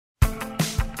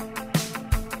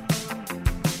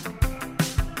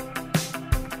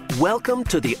Welcome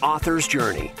to The Author's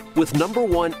Journey with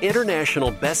 #1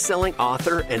 international best-selling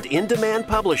author and in-demand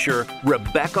publisher,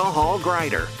 Rebecca Hall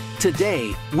Gruyter.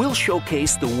 Today, we'll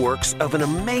showcase the works of an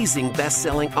amazing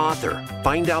best-selling author,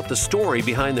 find out the story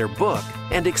behind their book,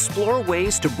 and explore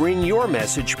ways to bring your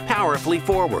message powerfully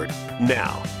forward.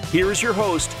 Now, here's your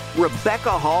host,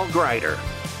 Rebecca Hall Gruyter.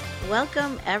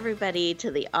 Welcome, everybody,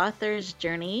 to The Author's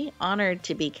Journey. Honored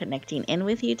to be connecting in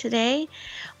with you today.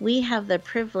 We have the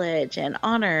privilege and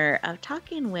honor of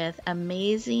talking with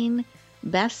amazing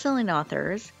best-selling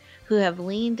authors who have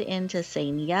leaned into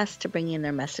saying yes to bringing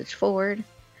their message forward,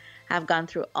 have gone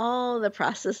through all the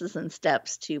processes and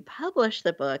steps to publish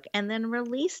the book, and then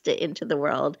released it into the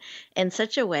world in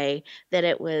such a way that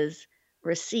it was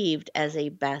received as a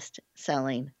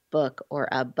best-selling book or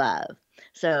above.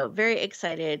 So very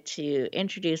excited to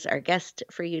introduce our guest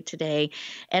for you today.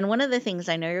 And one of the things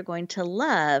I know you're going to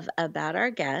love about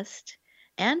our guest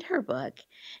and her book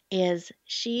is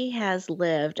she has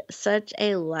lived such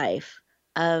a life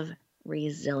of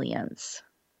resilience.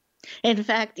 In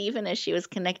fact, even as she was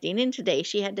connecting in today,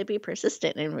 she had to be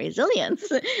persistent in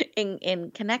resilience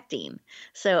in connecting.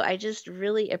 So I just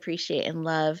really appreciate and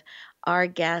love our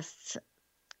guest's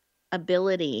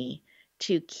ability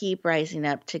to keep rising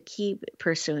up, to keep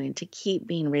pursuing, to keep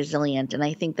being resilient. And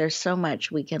I think there's so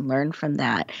much we can learn from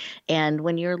that. And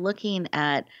when you're looking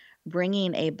at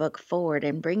bringing a book forward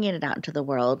and bringing it out into the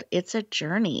world, it's a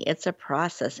journey, it's a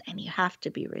process, and you have to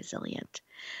be resilient.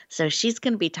 So she's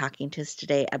going to be talking to us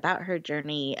today about her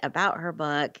journey, about her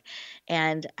book,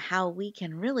 and how we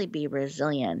can really be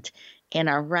resilient in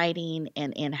our writing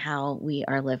and in how we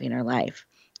are living our life.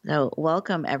 So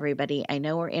welcome, everybody. I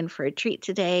know we're in for a treat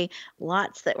today,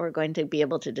 lots that we're going to be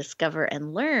able to discover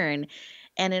and learn.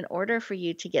 And in order for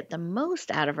you to get the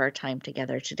most out of our time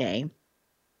together today,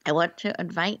 I want to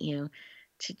invite you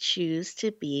to choose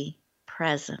to be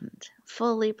present,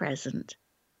 fully present,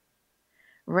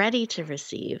 ready to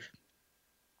receive.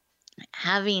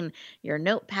 Having your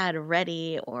notepad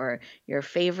ready or your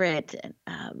favorite,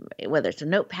 whether it's a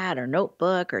notepad or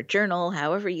notebook or journal,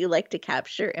 however you like to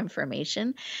capture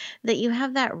information, that you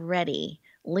have that ready,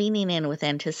 leaning in with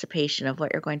anticipation of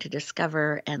what you're going to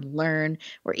discover and learn.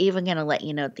 We're even going to let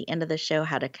you know at the end of the show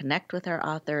how to connect with our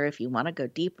author if you want to go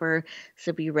deeper.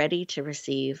 So be ready to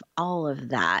receive all of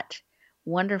that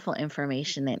wonderful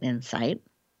information and insight.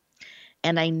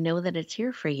 And I know that it's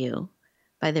here for you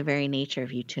by the very nature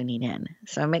of you tuning in.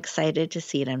 So I'm excited to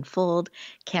see it unfold.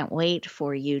 Can't wait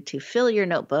for you to fill your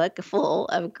notebook full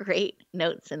of great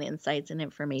notes and insights and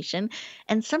information.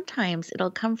 And sometimes it'll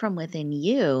come from within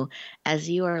you as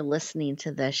you are listening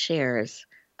to the shares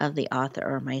of the author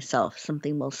or myself.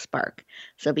 Something will spark.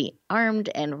 So be armed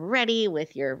and ready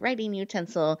with your writing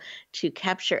utensil to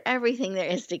capture everything there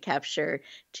is to capture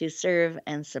to serve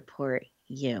and support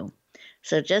you.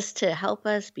 So just to help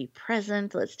us be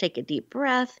present, let's take a deep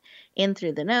breath in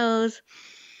through the nose,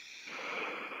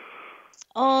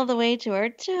 all the way to our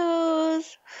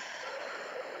toes.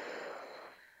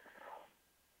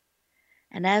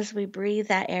 And as we breathe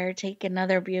that air, take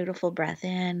another beautiful breath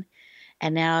in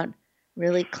and out.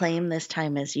 Really claim this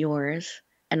time as yours,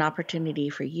 an opportunity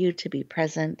for you to be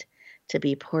present, to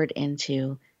be poured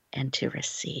into, and to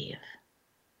receive.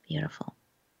 Beautiful.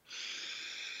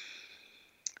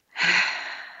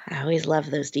 I always love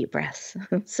those deep breaths.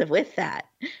 So with that,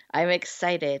 I'm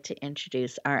excited to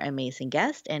introduce our amazing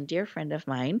guest and dear friend of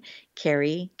mine,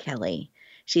 Carrie Kelly.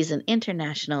 She's an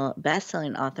international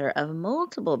best-selling author of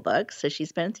multiple books, so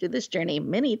she's been through this journey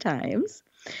many times.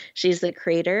 She's the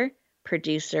creator,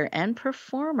 producer, and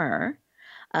performer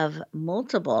of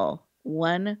multiple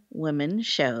one-woman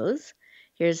shows.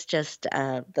 Here's just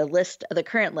the list, the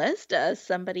current list: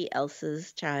 Somebody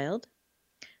Else's Child,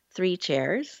 3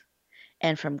 Chairs,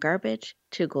 and From Garbage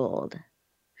to Gold.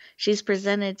 She's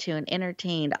presented to and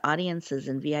entertained audiences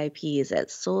and VIPs at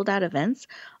sold-out events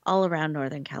all around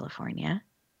Northern California.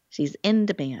 She's in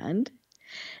demand,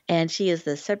 and she is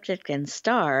the subject and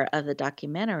star of the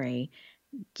documentary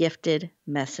Gifted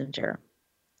Messenger.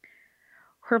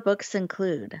 Her books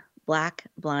include Black,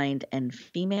 Blind, and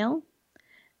Female,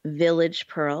 Village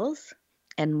Pearls,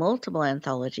 and multiple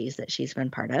anthologies that she's been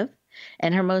part of.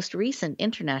 And her most recent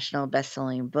international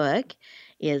best-selling book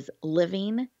is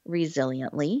Living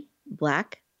Resiliently,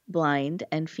 Black, Blind,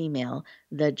 and Female,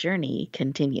 The Journey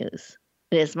Continues.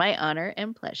 It is my honor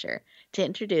and pleasure to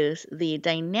introduce the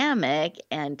dynamic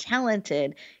and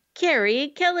talented Carrie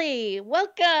Kelly.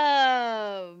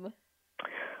 Welcome.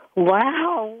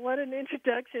 Wow, what an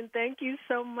introduction. Thank you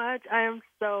so much. I am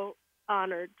so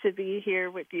honored to be here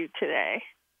with you today.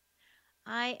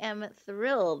 I am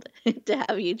thrilled to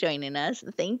have you joining us.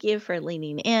 Thank you for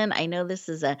leaning in. I know this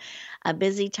is a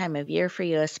busy time of year for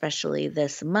you, especially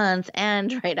this month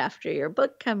and right after your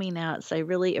book coming out. So I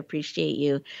really appreciate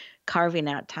you carving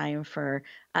out time for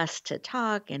us to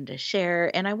talk and to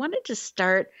share. And I wanted to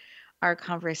start our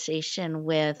conversation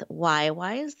with why.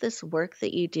 Why is this work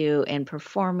that you do in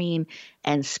performing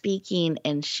and speaking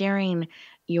and sharing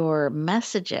your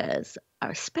messages,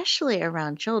 especially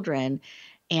around children?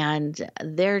 And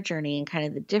their journey and kind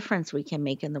of the difference we can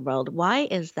make in the world. Why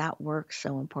is that work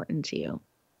so important to you?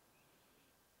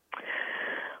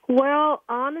 Well,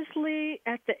 honestly,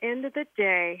 at the end of the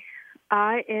day,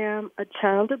 I am a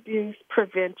child abuse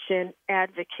prevention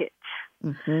advocate.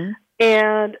 Hmm.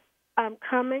 And I'm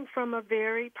coming from a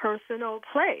very personal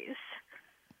place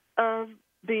of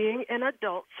being an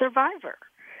adult survivor.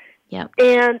 Yep.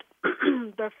 And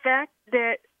the fact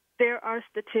that there are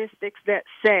statistics that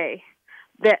say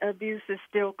that abuse is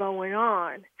still going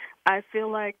on, I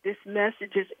feel like this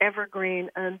message is evergreen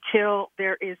until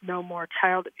there is no more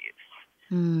child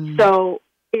abuse. Mm, So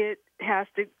it has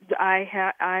to.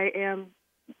 I am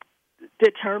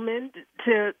determined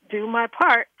to do my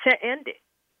part to end it.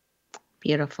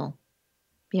 beautiful.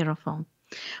 Beautiful.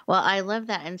 Well, I love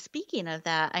that. And speaking of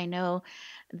that, I know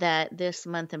that this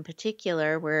month in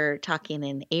particular, we're talking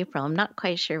in April. I'm not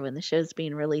quite sure when the show's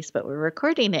being released, but we're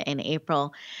recording it in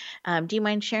April. Do you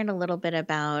mind sharing a little bit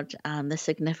about the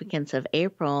significance of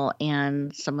April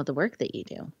and some of the work that you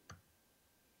do?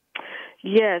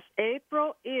 Yes,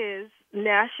 April is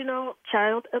National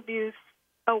Child Abuse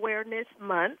Awareness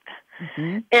Month.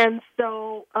 Hmm. And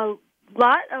so a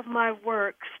lot of my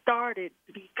work started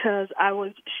because I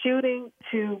was shooting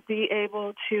to be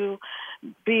able to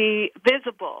be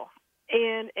visible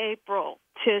in April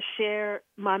to share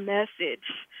my message.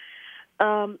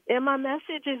 And my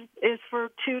message is for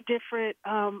two different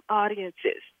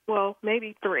audiences. Well,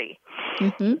 maybe three.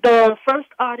 Hmm. The first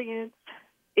audience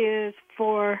is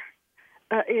for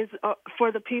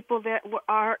the people that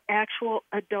are actual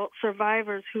adult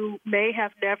survivors who may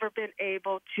have never been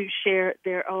able to share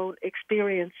their own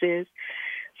experiences.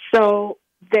 So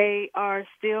they are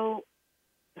still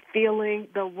feeling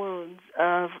the wounds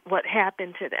of what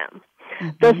happened to them.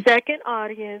 The Hmm. second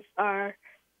audience are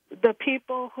the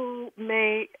people who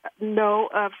may know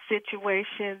of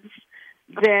situations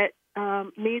that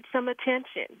need some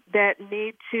attention, that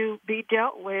need to be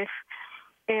dealt with.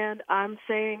 And I'm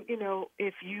saying,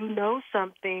 if you know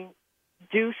something,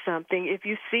 do something. If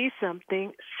you see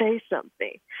something, say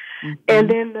something. And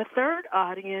Hmm. then the third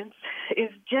audience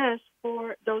is just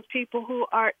for those people who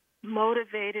are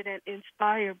motivated and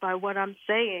inspired by what I'm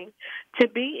saying to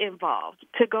be involved,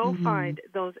 to go Hmm. find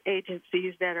those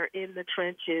agencies that are in the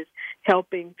trenches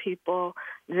helping people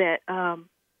that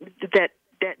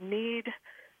that need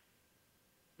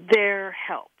their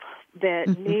help, that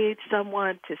Hmm. need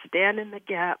someone to stand in the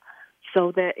gap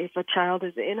so that if a child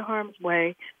is in harm's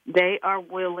way, they are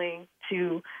willing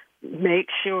to make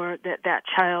sure that that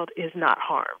child is not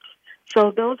harmed.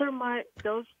 So those are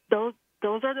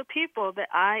those are the people that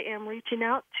I am reaching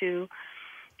out to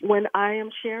when I am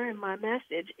sharing my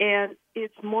message, and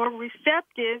it's more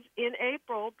receptive in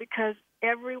April because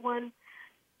everyone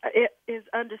is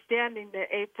understanding that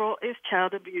April is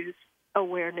Child Abuse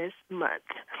Awareness Month.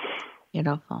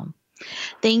 Beautiful.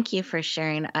 Thank you for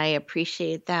sharing. I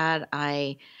appreciate that.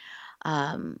 I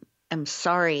um, am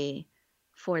sorry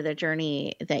for the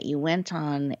journey that you went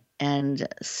on and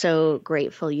so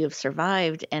grateful you've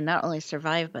survived and not only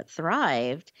survived, but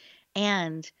thrived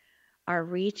and are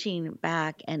reaching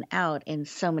back and out in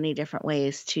so many different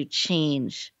ways to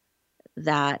change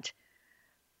that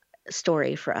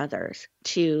story for others,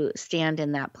 to stand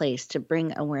in that place, to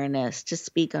bring awareness, to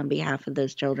speak on behalf of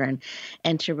those children,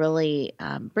 and to really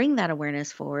bring that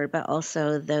awareness forward, but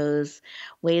also those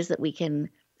ways that we can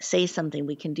say something,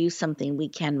 we can do something, we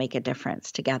can make a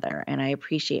difference together. And I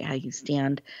appreciate how you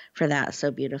stand for that so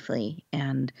beautifully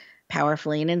and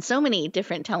powerfully and in so many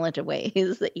different talented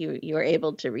ways that you are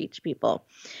able to reach people.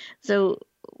 So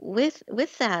with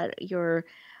that, your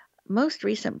most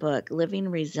recent book, Living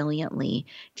Resiliently,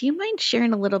 do you mind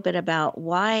sharing a little bit about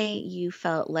why you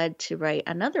felt led to write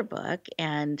another book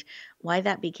and why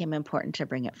that became important to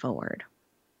bring it forward?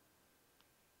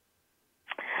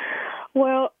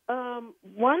 Well,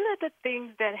 one of the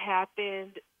things that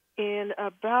happened in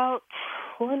about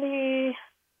 20,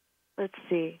 let's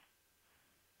see,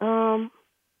 um,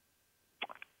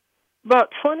 about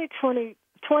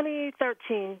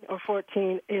 2013 or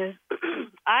 14 is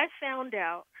I found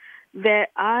out that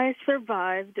I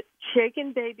survived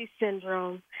shaken baby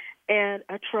syndrome and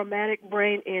a traumatic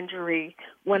brain injury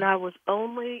when I was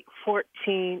only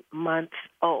 14 months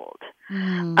old.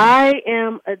 I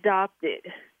am adopted,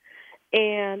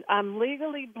 and I'm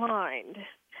legally blind.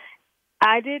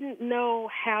 I didn't know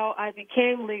how I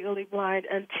became legally blind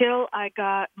until I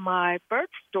got my birth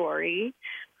story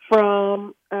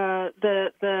from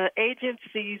the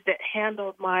agencies that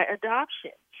handled my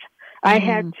adoptions. I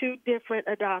had two different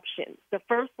adoptions. The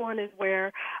first one is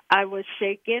where I was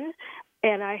shaken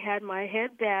and I had my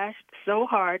head dashed so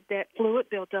hard that fluid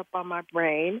built up on my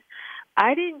brain.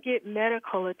 I didn't get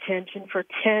medical attention for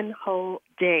 10 whole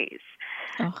days.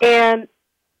 Oh. And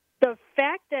the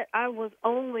fact that I was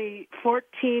only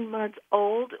 14 months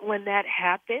old when that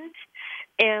happened,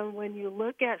 and when you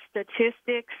look at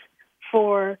statistics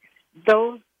for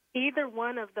those, either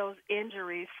one of those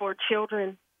injuries for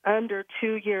children under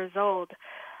 2 years old,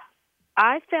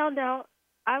 I found out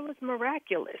I was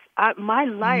miraculous. My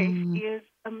life is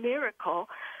a miracle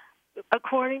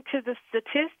according to the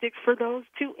statistics for those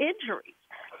two injuries.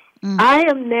 I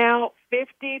am now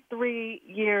 53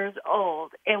 years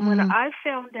old, and when I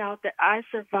found out that I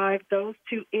survived those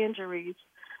two injuries,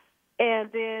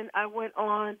 and then I went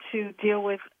on to deal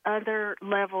with other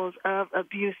levels of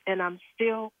abuse, and I'm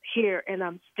still here, and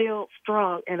I'm still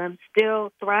strong, and I'm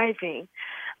still thriving,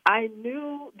 I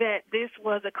knew that this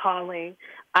was a calling.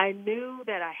 I knew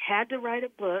that I had to write a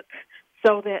book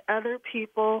so that other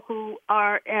people who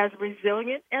are as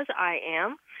resilient as I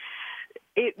am,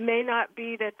 it may not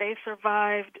be that they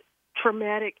survived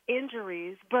traumatic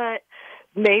injuries, but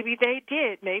maybe they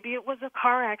did. Maybe it was a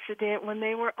car accident when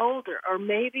they were older, or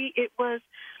maybe it was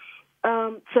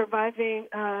surviving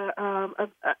an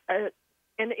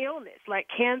illness like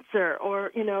cancer,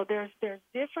 or, you know, there's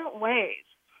different ways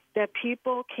that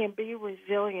people can be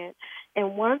resilient.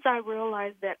 And once I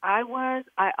realized that I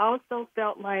also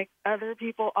felt like other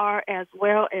people are as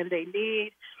well, and they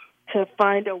need to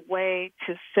find a way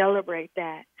to celebrate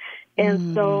that.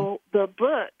 And so the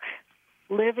book,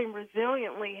 Living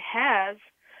Resiliently, has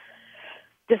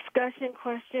discussion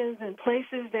questions and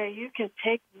places that you can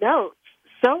take notes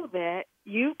so that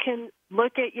you can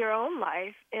look at your own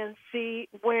life and see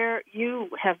where you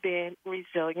have been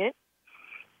resilient.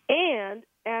 And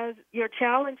as your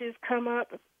challenges come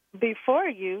up before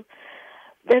you,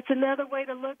 that's another way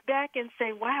to look back and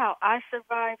say, wow, I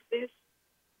survived this.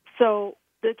 So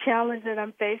the challenge that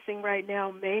I'm facing right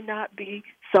now may not be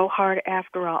so hard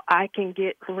after all. I can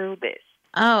get through this.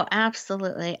 Oh,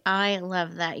 absolutely. I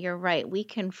love that. You're right. We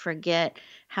can forget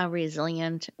how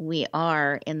resilient we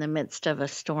are in the midst of a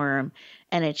storm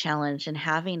and a challenge, and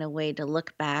having a way to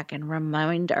look back and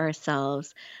remind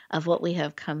ourselves of what we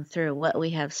have come through, what we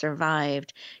have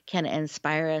survived, can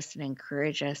inspire us and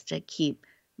encourage us to keep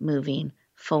moving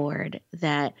forward,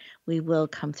 that we will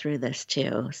come through this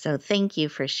too. So thank you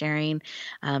for sharing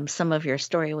some of your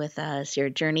story with us, your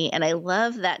journey. And I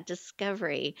love that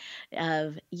discovery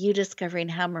of you discovering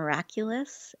how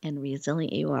miraculous and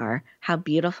resilient you are, how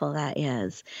beautiful that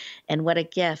is. And what a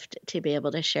gift to be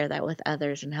able to share that with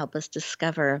others and help us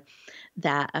discover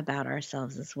that about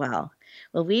ourselves as well.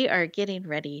 Well, we are getting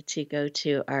ready to go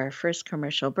to our first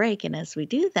commercial break. And as we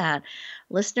do that,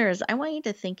 listeners, I want you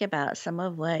to think about some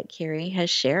of what Carrie has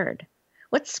shared.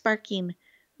 What's sparking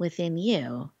within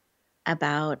you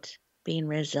about being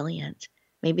resilient?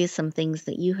 Maybe some things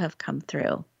that you have come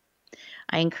through.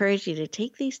 I encourage you to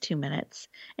take these 2 minutes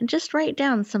and just write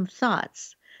down some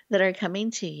thoughts that are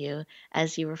coming to you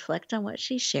as you reflect on what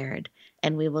she shared.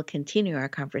 And we will continue our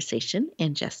conversation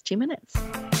in just 2 minutes.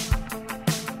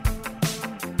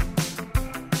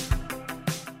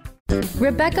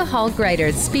 Rebecca Hall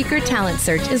Greider's Speaker Talent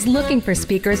Search is looking for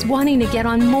speakers wanting to get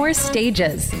on more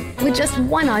stages. With just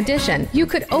one audition, you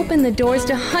could open the doors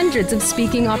to hundreds of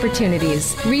speaking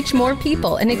opportunities, reach more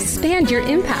people, and expand your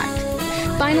impact.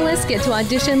 Finalists get to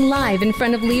audition live in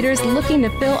front of leaders looking to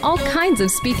fill all kinds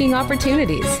of speaking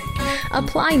opportunities.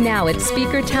 Apply now at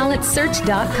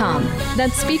SpeakerTalentSearch.com.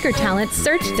 That's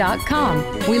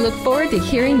SpeakerTalentSearch.com. We look forward to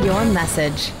hearing your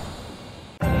message.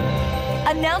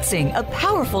 Announcing a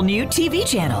powerful new TV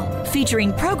channel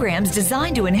featuring programs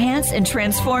designed to enhance and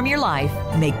transform your life.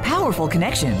 Make powerful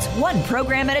connections, one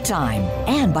program at a time.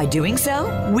 And by doing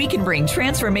so, we can bring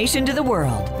transformation to the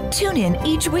world. Tune in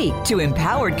each week to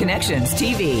Empowered Connections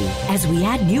TV as we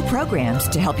add new programs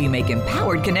to help you make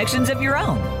empowered connections of your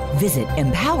own. Visit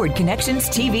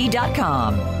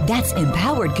EmpoweredConnectionsTV.com. That's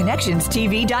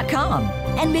EmpoweredConnectionsTV.com.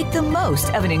 And make the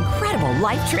most of an incredible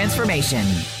life transformation.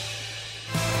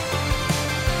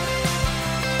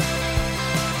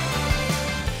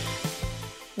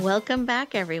 Welcome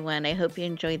back, everyone. I hope you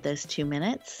enjoyed those 2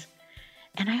 minutes.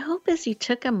 And I hope as you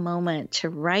took a moment to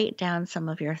write down some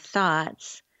of your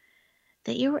thoughts,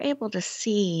 that you were able to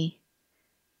see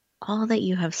all that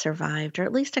you have survived, or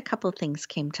at least a couple things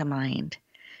came to mind,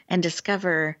 and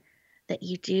discover that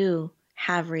you do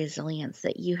have resilience,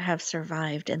 that you have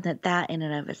survived, and that in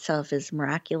and of itself is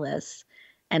miraculous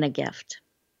and a gift.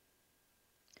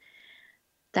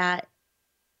 That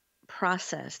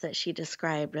process that she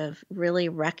described of really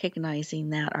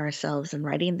recognizing that ourselves and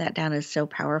writing that down is so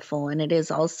powerful. And it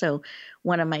is also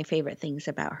one of my favorite things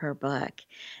about her book,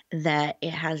 that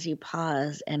it has you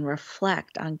pause and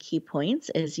reflect on key points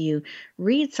as you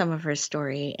read some of her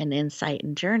story and insight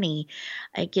and journey.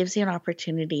 It gives you an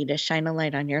opportunity to shine a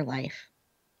light on your life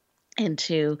and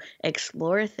to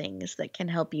explore things that can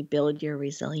help you build your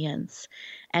resilience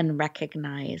and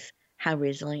recognize how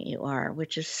resilient you are,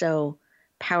 which is so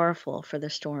powerful for the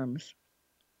storms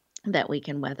that we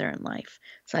can weather in life.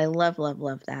 So I love, love,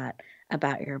 love that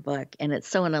about your book. And it's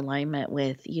so in alignment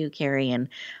with you, Carrie, and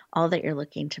all that you're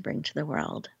looking to bring to the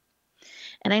world.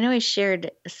 And I know I shared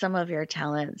some of your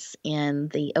talents in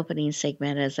the opening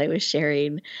segment as I was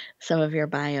sharing some of your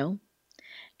bio.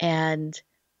 And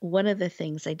one of the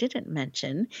things I didn't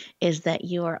mention is that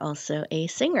you are also a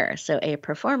singer, so a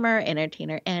performer,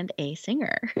 entertainer, and a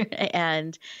singer.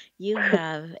 And you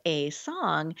have a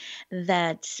song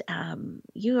that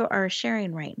you are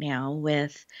sharing right now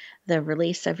with the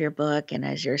release of your book and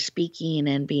as you're speaking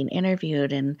and being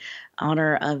interviewed in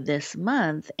honor of this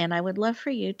month. And I would love for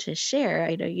you to share.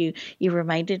 I know you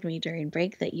reminded me during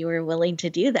break that you were willing to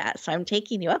do that. So I'm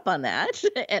taking you up on that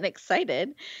and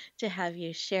excited to have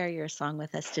you share your song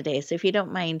with us today. So if you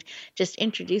don't mind just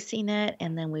introducing it,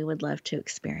 and then we would love to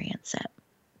experience it.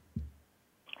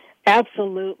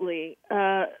 Absolutely.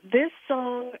 This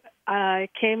song I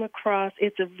came across,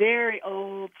 it's a very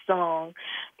old song,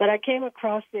 but I came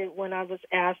across it when I was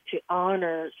asked to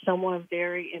honor someone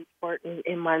very important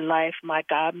in my life, my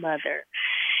godmother.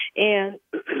 And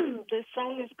this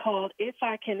song is called If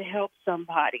I Can Help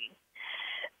Somebody.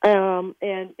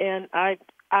 And I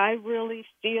really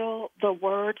feel the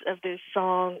words of this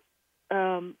song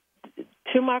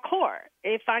to my core,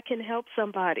 if I can help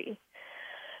somebody.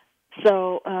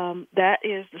 So that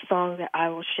is the song that I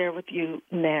will share with you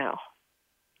now.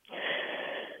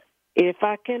 If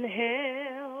I can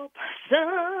help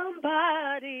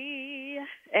somebody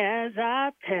as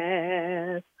I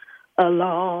pass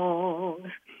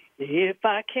along, if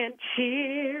I can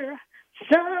cheer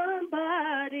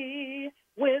somebody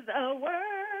with a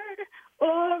word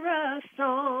or a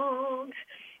song,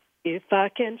 if I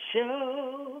can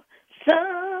show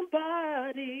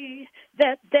somebody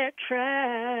that they're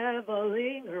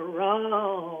traveling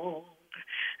wrong,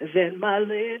 then my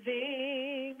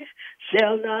living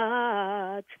shall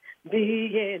not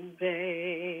be in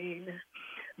vain.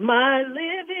 My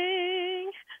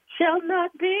living shall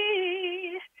not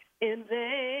be in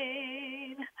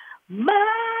vain.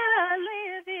 My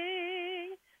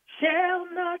living shall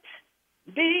not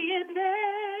be in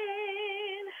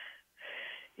vain.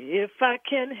 If I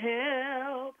can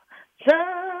help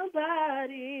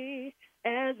somebody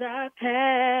as I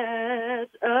pass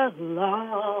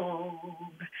along,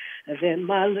 then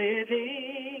my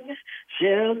living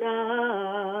shall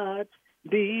not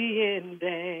be in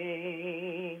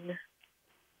vain.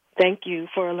 Thank you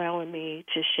for allowing me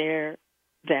to share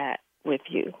that with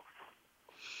you.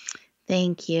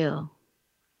 Thank you.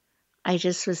 I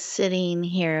just was sitting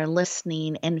here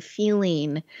listening and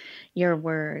feeling your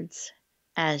words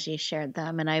as you shared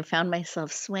them, and I found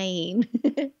myself swaying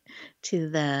to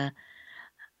the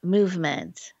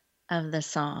movement of the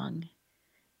song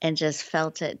and just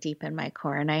felt it deep in my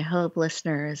core. And I hope,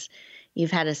 listeners,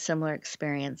 you've had a similar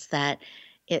experience, that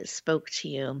it spoke to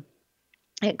you,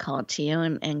 it called to you.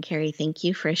 And Carrie, thank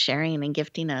you for sharing and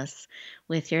gifting us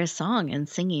with your song and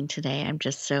singing today. I'm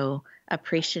just so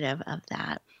appreciative of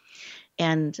that.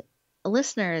 And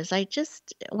listeners, I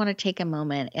just want to take a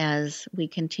moment as we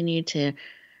continue to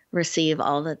receive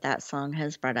all that song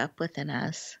has brought up within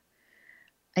us.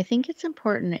 I think it's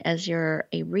important, as you're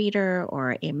a reader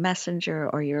or a messenger,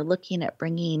 or you're looking at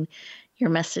bringing your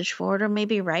message forward, or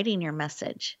maybe writing your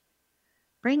message,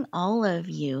 bring all of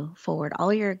you forward,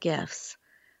 all your gifts,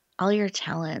 all your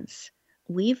talents,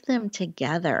 weave them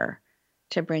together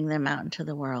to bring them out into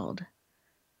the world.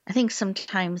 I think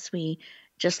sometimes we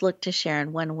just look to share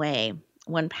in one way,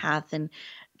 one path, and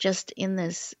just in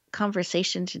this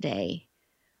conversation today,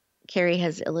 Carrie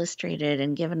has illustrated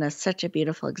and given us such a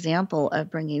beautiful example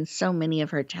of bringing so many of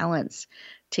her talents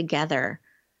together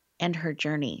and her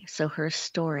journey. So her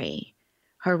story,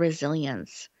 her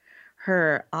resilience,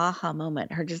 her aha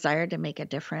moment, her desire to make a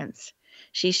difference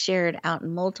She's shared out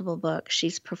in multiple books.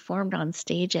 She's performed on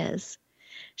stages.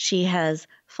 She has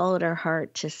followed her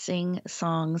heart to sing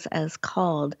songs as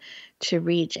called to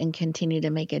reach and continue to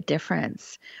make a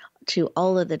difference to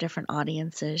all of the different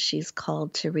audiences she's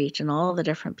called to reach and all the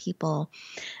different people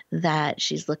that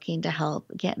she's looking to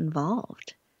help get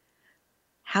involved.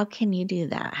 How can you do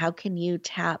that? How can you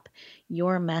tap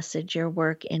your message, your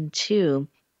work into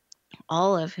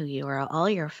all of who you are, all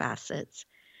your facets,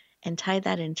 and tie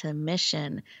that into a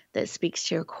mission that speaks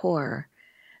to your core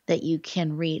that you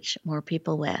can reach more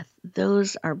people with?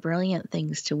 Those are brilliant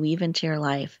things to weave into your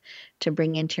life, to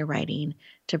bring into your writing,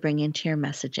 to bring into your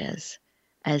messages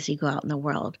as you go out in the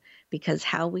world. Because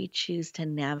how we choose to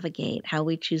navigate, how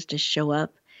we choose to show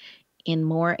up in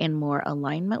more and more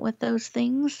alignment with those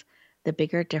things, the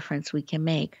bigger difference we can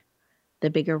make, the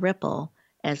bigger ripple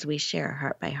as we share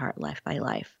heart by heart, life by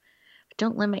life.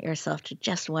 Don't limit yourself to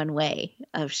just one way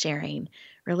of sharing.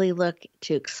 Really look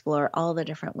to explore all the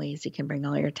different ways you can bring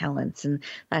all your talents. And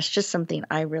that's just something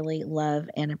I really love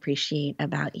and appreciate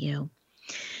about you.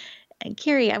 And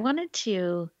Carrie, I wanted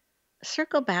to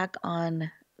circle back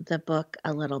on the book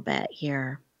a little bit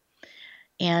here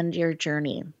and your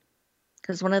journey.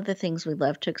 Because one of the things we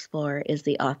love to explore is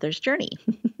the author's journey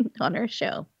on our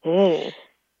show.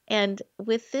 And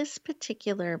with this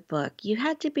particular book, you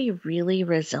had to be really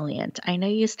resilient. I know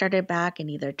you started back in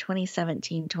either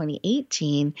 2017,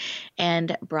 2018,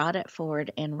 and brought it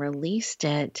forward and released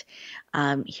it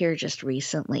here just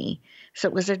recently. So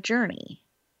it was a journey.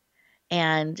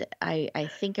 And I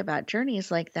think about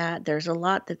journeys like that. There's a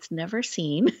lot that's never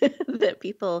seen that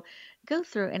people go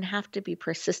through and have to be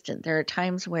persistent. There are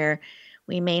times where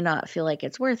we may not feel like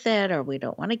it's worth it or we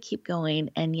don't want to keep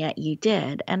going, and yet you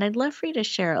did. And I'd love for you to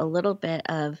share a little bit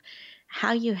of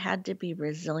how you had to be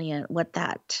resilient, what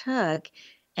that took,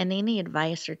 and any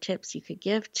advice or tips you could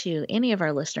give to any of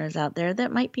our listeners out there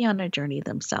that might be on a journey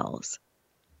themselves.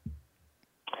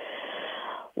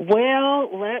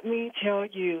 Well, let me tell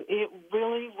you, it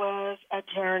really was a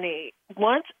journey.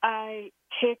 Once I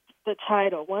picked the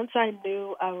title, once I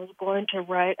knew I was going to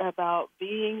write about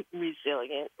being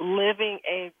resilient, living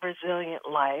a resilient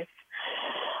life,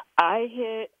 I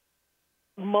hit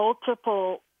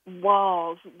multiple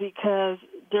walls because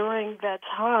during the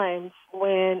times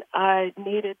when I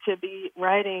needed to be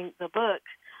writing the book,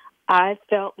 I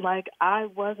felt like I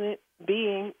wasn't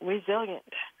being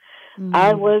resilient.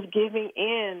 I was giving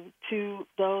in to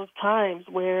those times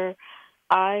where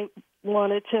I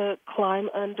wanted to climb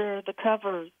under the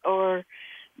covers or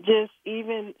just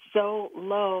even so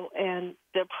low and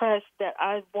depressed that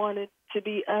I wanted to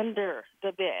be under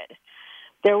the bed.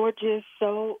 There were just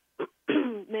so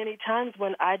many times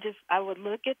when I would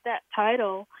look at that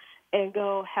title and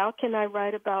go, how can I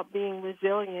write about being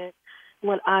resilient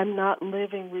when I'm not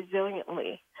living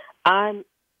resiliently? I'm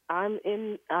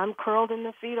curled in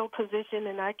the fetal position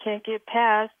and I can't get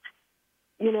past,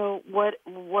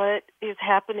 what is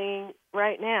happening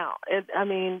right now.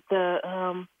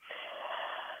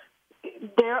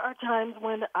 There are times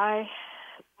when I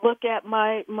look at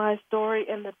my story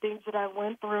and the things that I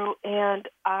went through and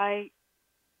I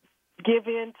give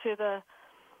in to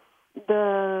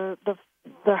the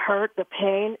hurt, the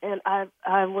pain, and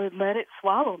I would let it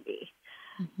swallow me.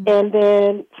 And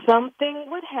then something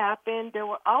would happen. There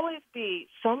would always be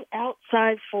some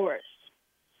outside force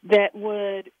that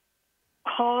would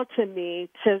call to me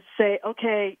to say,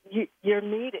 okay, you're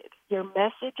needed. Your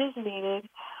message is needed.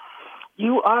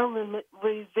 You are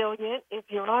resilient. If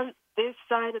you're on this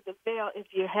side of the veil, if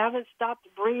you haven't stopped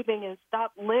breathing and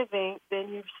stopped living,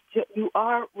 then you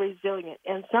are resilient.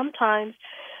 And sometimes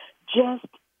just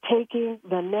taking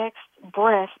the next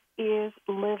breath is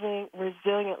living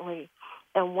resiliently.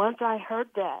 And once I heard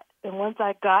that, and once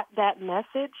I got that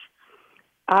message,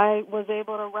 I was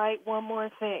able to write one more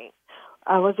thing.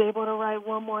 I was able to write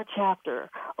one more chapter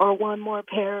or one more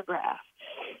paragraph.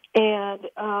 And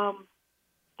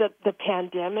the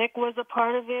pandemic was a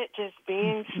part of it, just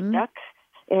being stuck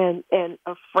and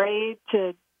afraid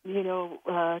to,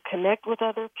 connect with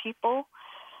other people.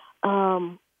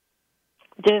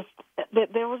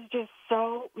 There was just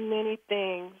so many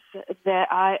things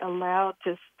that I allowed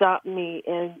to stop me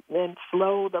and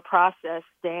slow the process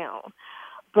down.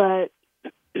 But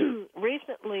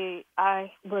recently,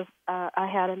 I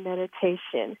had a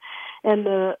meditation, and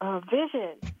the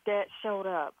vision that showed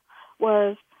up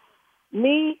was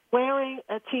me wearing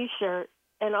a T-shirt,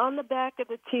 and on the back of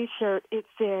the T-shirt it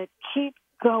said "Keep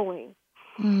going,"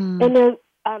 and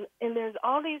there's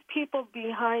all these people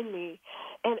behind me,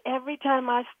 and every time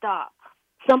I stop,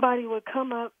 somebody would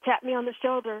come up, tap me on the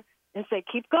shoulder, and say,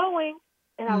 "Keep going,"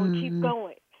 and I would keep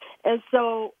going. And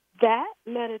so that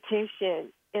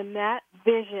meditation and that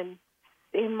vision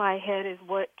in my head is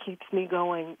what keeps me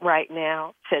going right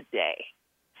now today.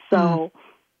 So,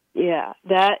 yeah,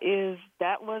 that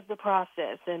was the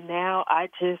process. And now I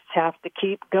just have to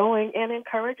keep going and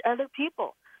encourage other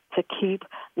people to keep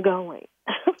going.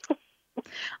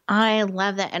 I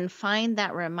love that. And find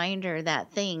that reminder,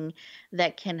 that thing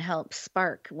that can help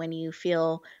spark when you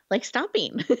feel like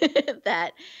stopping,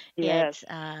 that Yes.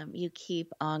 you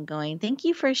keep on going. Thank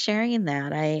you for sharing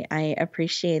that. I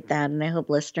appreciate that. And I hope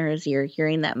listeners, you're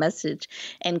hearing that message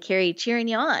and Carrie cheering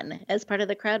you on as part of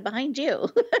the crowd behind you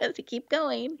to keep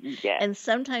going. Yes. And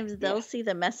sometimes they'll see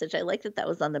the message. I like that that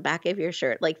was on the back of your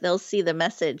shirt. Like they'll see the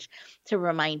message to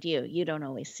remind you. You don't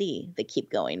always see the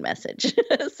keep going message.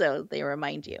 So they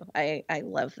remind you. I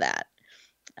love that.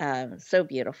 So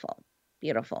beautiful.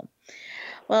 Beautiful.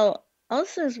 Well,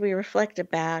 also as we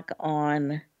reflected back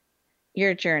on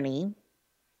your journey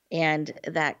and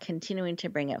that continuing to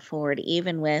bring it forward,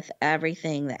 even with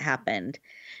everything that happened,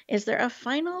 is there a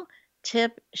final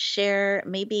tip, share,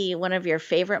 maybe one of your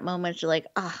favorite moments? You're like,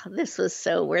 oh, this was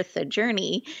so worth the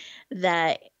journey,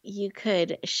 that you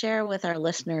could share with our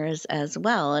listeners as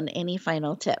well? And any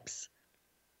final tips?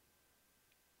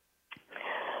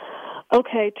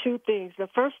 Okay, two things. The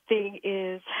first thing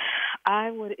is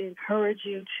I would encourage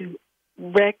you to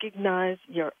recognize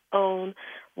your own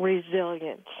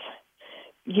resilience.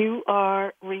 You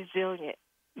are resilient.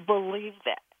 Believe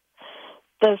that.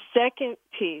 The second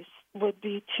piece would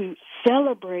be to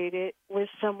celebrate it with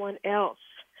someone else.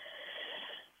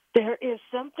 There is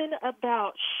something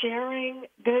about sharing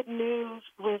good news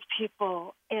with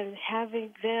people and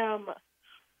having them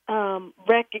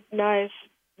recognize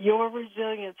your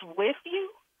resilience with you,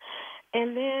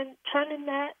 and then turning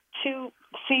that to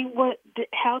see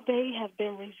how they have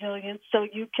been resilient so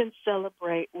you can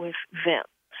celebrate with them.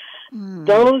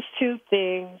 Those two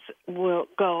things will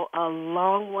go a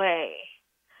long way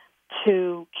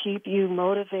to keep you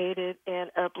motivated and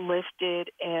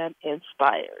uplifted and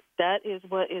inspired. That is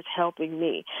what is helping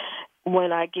me.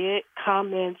 When I get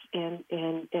comments and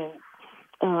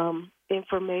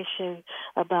information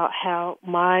about how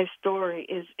my story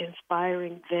is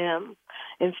inspiring them,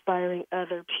 inspiring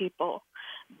other people,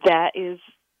 that is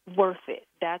worth it.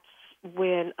 That's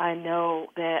when I know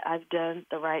that I've done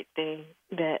the right thing,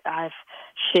 that I've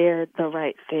shared the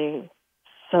right thing.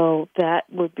 So that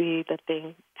would be the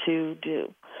thing to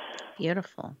do.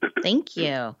 Beautiful. Thank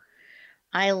you.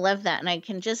 I love that. And I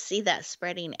can just see that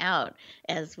spreading out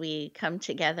as we come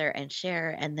together and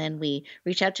share, and then we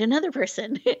reach out to another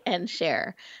person and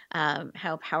share,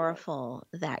 how powerful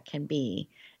that can be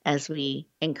as we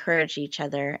encourage each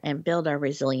other and build our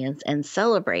resilience and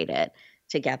celebrate it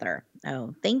together.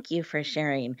 Oh, thank you for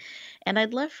sharing. And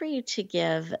I'd love for you to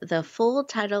give the full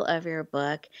title of your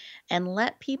book and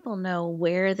let people know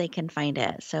where they can find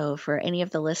it. So for any of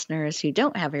the listeners who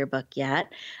don't have your book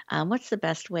yet, what's the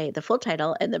best way, the full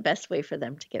title and the best way for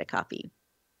them to get a copy?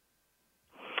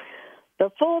 The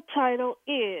full title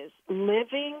is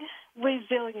Living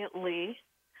Resiliently,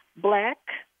 Black,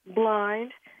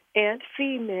 Blind, and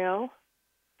Female,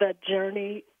 The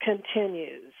Journey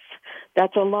Continues.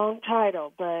 That's a long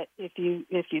title, but if you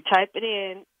type it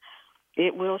in,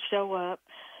 it will show up.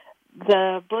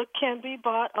 The book can be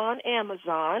bought on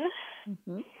Amazon.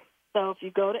 Mm-hmm. So if you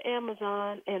go to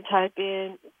Amazon and type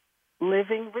in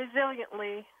Living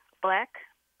Resiliently, Black,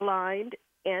 Blind,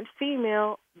 and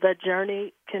Female, The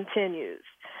Journey Continues,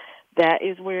 that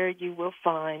is where you will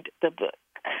find the book.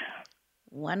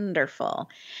 Wonderful.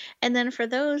 And then for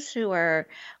those who are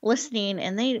listening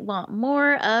and they want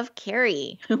more of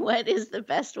Carrie, what is the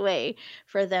best way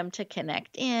for them to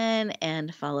connect in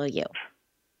and follow you?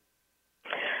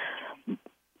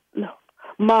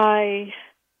 My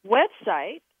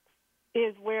website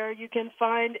is where you can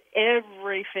find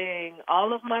everything.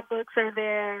 All of my books are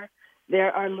there.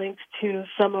 There are links to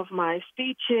some of my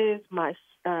speeches, my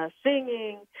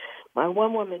singing, my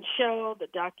one-woman show, the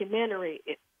documentary.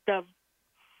 The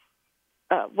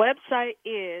website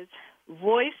is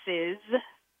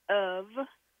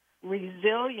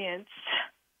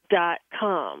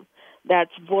voicesofresilience.com.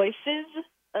 That's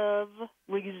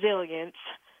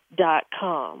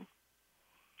voicesofresilience.com.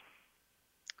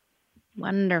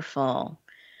 Wonderful.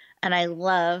 And I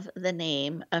love the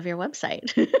name of your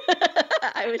website.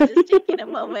 I was just taking a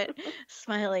moment,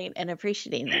 smiling and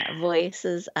appreciating that.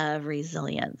 Voices of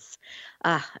Resilience.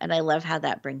 And I love how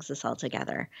that brings us all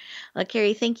together. Well,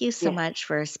 Carrie, thank you so much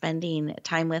for spending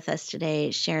time with us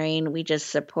today, sharing. We just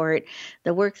support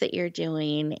the work that you're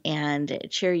doing and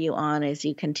cheer you on as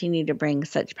you continue to bring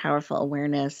such powerful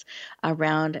awareness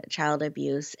around child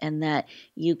abuse, and that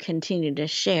you continue to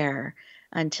share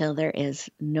until there is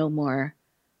no more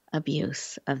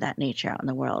abuse of that nature out in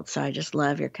the world. So I just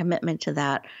love your commitment to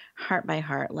that, heart by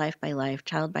heart, life by life,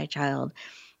 child by child,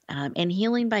 and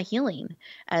healing by healing,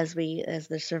 as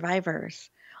the survivors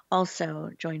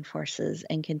also join forces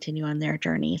and continue on their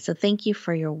journey. So thank you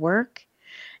for your work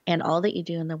and all that you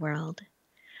do in the world.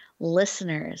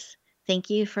 Listeners, thank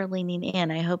you for leaning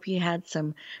in. I hope you had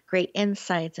some great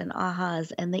insights and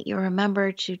ahas, and that you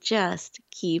remember to just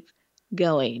keep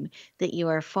going, that you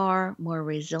are far more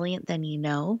resilient than you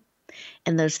know,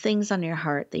 and those things on your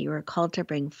heart that you are called to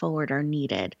bring forward are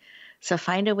needed. So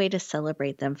find a way to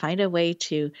celebrate them, find a way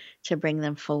to bring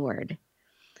them forward.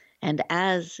 And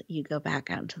as you go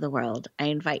back out into the world, I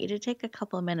invite you to take a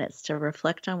couple of minutes to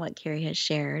reflect on what Carrie has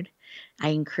shared. I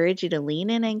encourage you to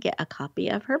lean in and get a copy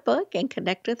of her book and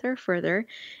connect with her further,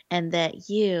 and that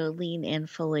you lean in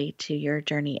fully to your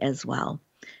journey as well.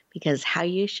 Because how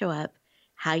you show up,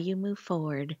 how you move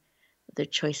forward, the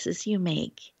choices you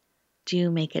make do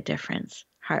make a difference,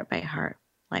 heart by heart,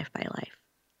 life by life.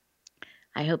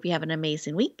 I hope you have an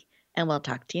amazing week, and we'll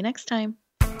talk to you next time.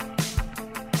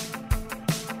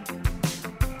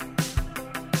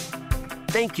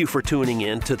 Thank you for tuning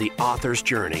in to The Author's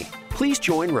Journey. Please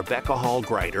join Rebecca Hall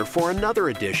Gruyter for another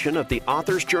edition of the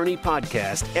Author's Journey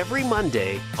podcast every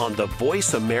Monday on the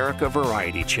Voice America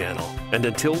Variety Channel. And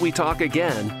until we talk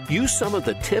again, use some of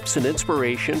the tips and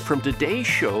inspiration from today's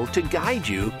show to guide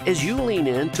you as you lean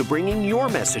in to bringing your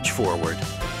message forward.